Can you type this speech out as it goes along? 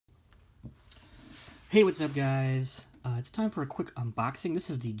Hey, what's up, guys? It's time for a quick unboxing. This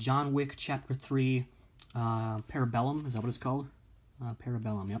is the John Wick Chapter 3 Parabellum. Is that what it's called?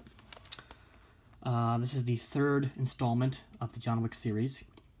 Parabellum, yep. This is the third installment of the John Wick series.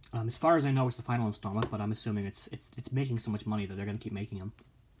 As far as I know, it's the final installment, but I'm assuming it's making so much money that they're going to keep making them.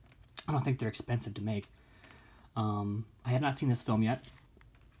 I don't think they're expensive to make. I have not seen this film yet.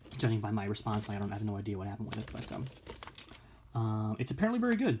 Judging by my response, I have no idea what happened with it, but it's apparently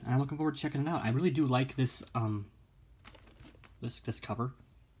very good, and I'm looking forward to checking it out. I really do like this this cover.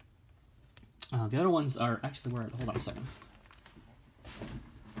 The other ones are actually where. Hold on a second.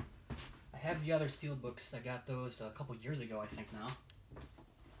 I have the other Steelbooks. I got those a couple years ago, I think now,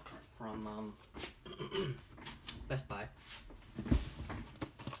 from Best Buy.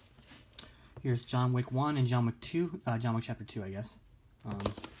 Here's John Wick 1 and John Wick 2, John Wick Chapter 2, I guess.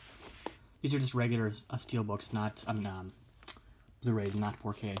 These are just regular Steelbooks, not Blu-rays, not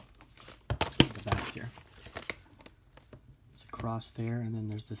 4K. Just look at the backs here. There's a cross there, and then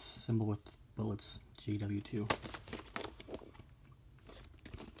there's this symbol with bullets, GW2.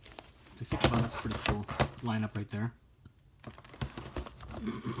 If you think about it, that's a pretty cool lineup right there.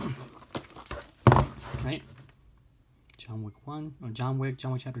 Right? John Wick 1, or John Wick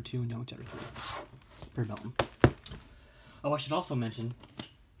Chapter 2, and John Wick Chapter 3. Parabellum. Oh, I should also mention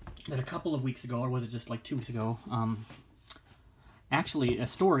that a couple of weeks ago, or was it just like 2 weeks ago, actually, a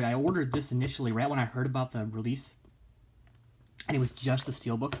story, I ordered this initially right when I heard about the release, and it was just the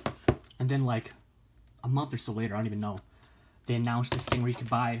Steelbook, and then like a month or so later, I don't even know, they announced this thing where you could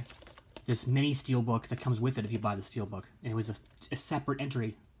buy this mini Steelbook that comes with it if you buy the Steelbook, and it was a separate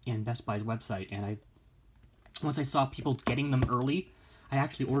entry in Best Buy's website, and once I saw people getting them early, I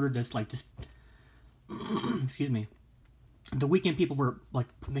actually ordered this, like, just, excuse me, the weekend people were, like,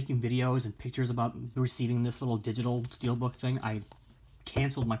 making videos and pictures about receiving this little digital Steelbook thing. I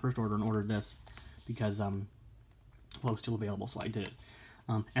canceled my first order and ordered this because, well, it was still available, so I did it.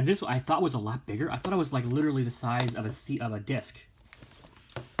 And this I thought was a lot bigger. I thought it was, like, literally the size of a disc.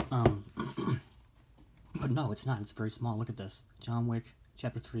 But no, it's not. It's very small. Look at this. John Wick,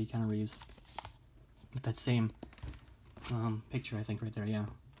 Chapter 3, Keanu Reeves. With that same picture, I think, right there, yeah,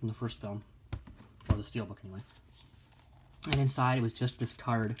 from the first film. Or the Steelbook, anyway. And inside, it was just this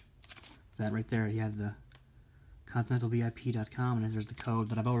card. That right there, you have the continentalvip.com, and there's the code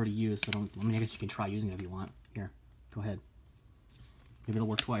that I've already used, so I guess you can try using it if you want. Here, go ahead. Maybe it'll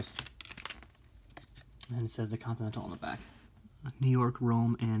work twice. And it says the Continental on the back. New York,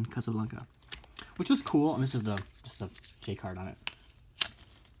 Rome, and Casablanca. Which was cool, and this is just the J card on it.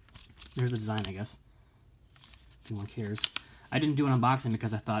 There's the design, I guess. If anyone cares. I didn't do an unboxing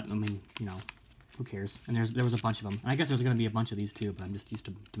because I thought, you know, who cares? And there was a bunch of them. And I guess there's going to be a bunch of these too, but I'm just used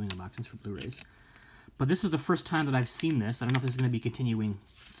to doing unboxings for Blu-rays. But this is the first time that I've seen this. I don't know if this is going to be a continuing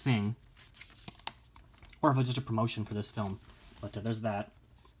thing, or if it's just a promotion for this film. But there's that.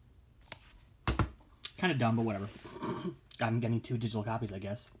 Kind of dumb, but whatever. I'm getting 2 digital copies, I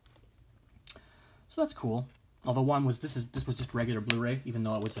guess. So that's cool. Although this was just regular Blu-ray, even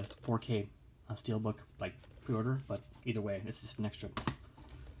though it was a 4K Steelbook, like, pre-order. But either way, it's just an extra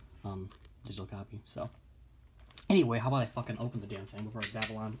digital copy. So anyway, how about I fucking open the damn thing before I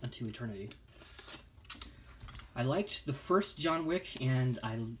babble on into eternity. I liked the first John Wick, and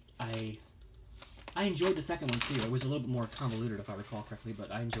I enjoyed the second one too. It was a little bit more convoluted, if I recall correctly,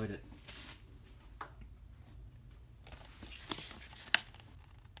 but I enjoyed it.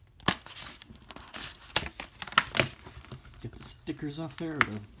 Get the stickers off there,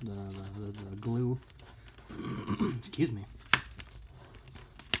 the glue. Excuse me.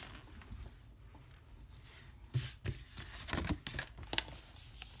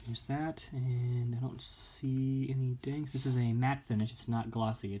 There's that, and I don't see any dings. This is a matte finish. It's not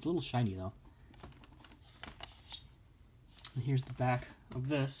glossy. It's a little shiny, though. And here's the back of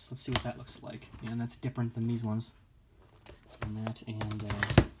this. Let's see what that looks like. And that's different than these ones. And that, and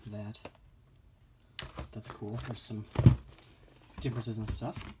that. That's cool. There's some differences and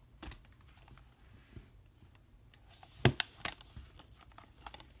stuff.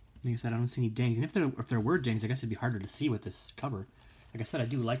 Like I said, I don't see any dings. And if there were dings, I guess it'd be harder to see with this cover. Like I said, I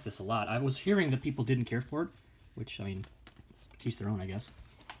do like this a lot. I was hearing that people didn't care for it, which, I mean, each their own, I guess.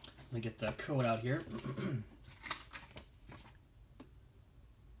 Let me get the code out here.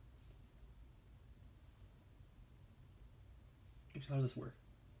 How does this work?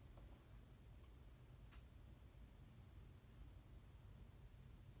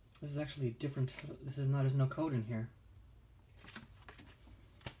 This is actually a different. There's no code in here.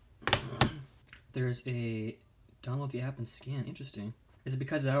 There's a download the app and scan. Interesting. Is it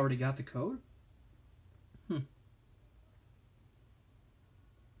because I already got the code?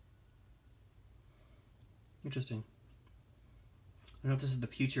 Interesting. I don't know if this is the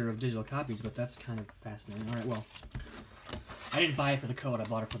future of digital copies, but that's kind of fascinating. Alright, well, I didn't buy it for the code, I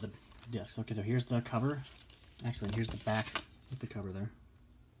bought it for the disc. Okay, so here's the cover. Actually, here's the back with the cover there.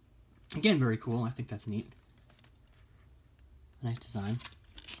 Again, very cool. I think that's neat. Nice design.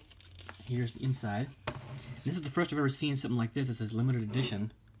 Here's the inside. This is the first I've ever seen something like this. It says limited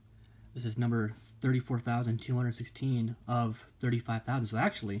edition. This is number 34,216 of 35,000. So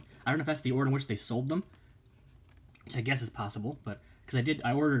actually, I don't know if that's the order in which they sold them, which I guess is possible, but because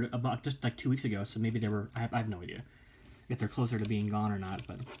I ordered about just like 2 weeks ago, so maybe they were. I have no idea if they're closer to being gone or not.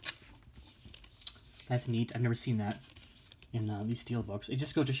 But that's neat. I've never seen that in these Steelbooks. It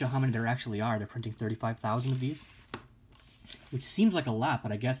just goes to show how many there actually are. They're printing 35,000 of these, which seems like a lot,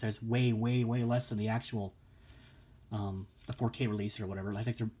 but I guess there's way, way, way less than the actual the 4K release or whatever. I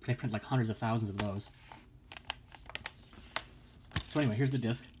think they print like hundreds of thousands of those. So anyway, here's the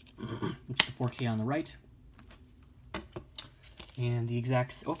disc. It's the 4K on the right. And the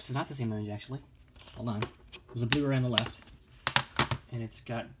exact... Oops, it's not the same image, actually. Hold on. There's a Blu-ray on the left. And it's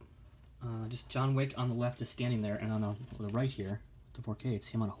got just John Wick on the left is standing there. And on the right here, the 4K, it's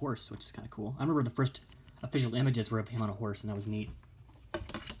him on a horse, which is kind of cool. I remember the first official images were of him on a horse, and that was neat.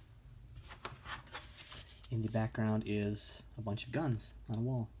 In the background is a bunch of guns on a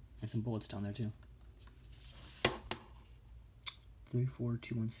wall. And some bullets down there, too.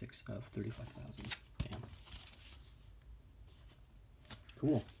 34,216 of 35,000. Damn.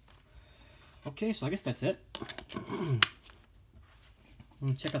 Cool. Okay, so I guess that's it. I'm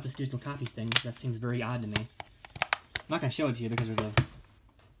gonna check out this digital copy thing. That seems very odd to me. I'm not gonna show it to you because there's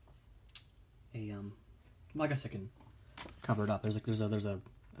well, I guess I can cover it up. There's a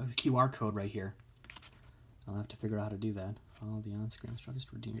QR code right here. I'll have to figure out how to do that. Follow the on-screen instructions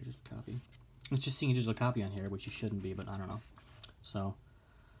to redeem your digital copy. It's just seeing a digital copy on here, which you shouldn't be, but I don't know. So,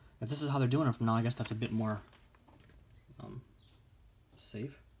 if this is how they're doing it from now, I guess that's a bit more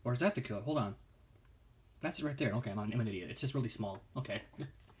safe. Or is that the code? Hold on. That's it right there. Okay, I'm an idiot. It's just really small. Okay.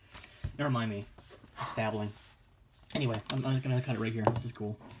 Never mind me. Just babbling. Anyway, I'm going to cut it right here. This is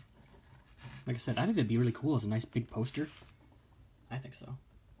cool. Like I said, I think it'd be really cool as a nice big poster. I think so.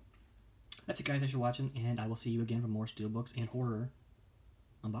 That's it, guys. Thanks for watching, and I will see you again for more Steelbooks and horror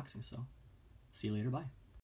unboxing. So, see you later. Bye.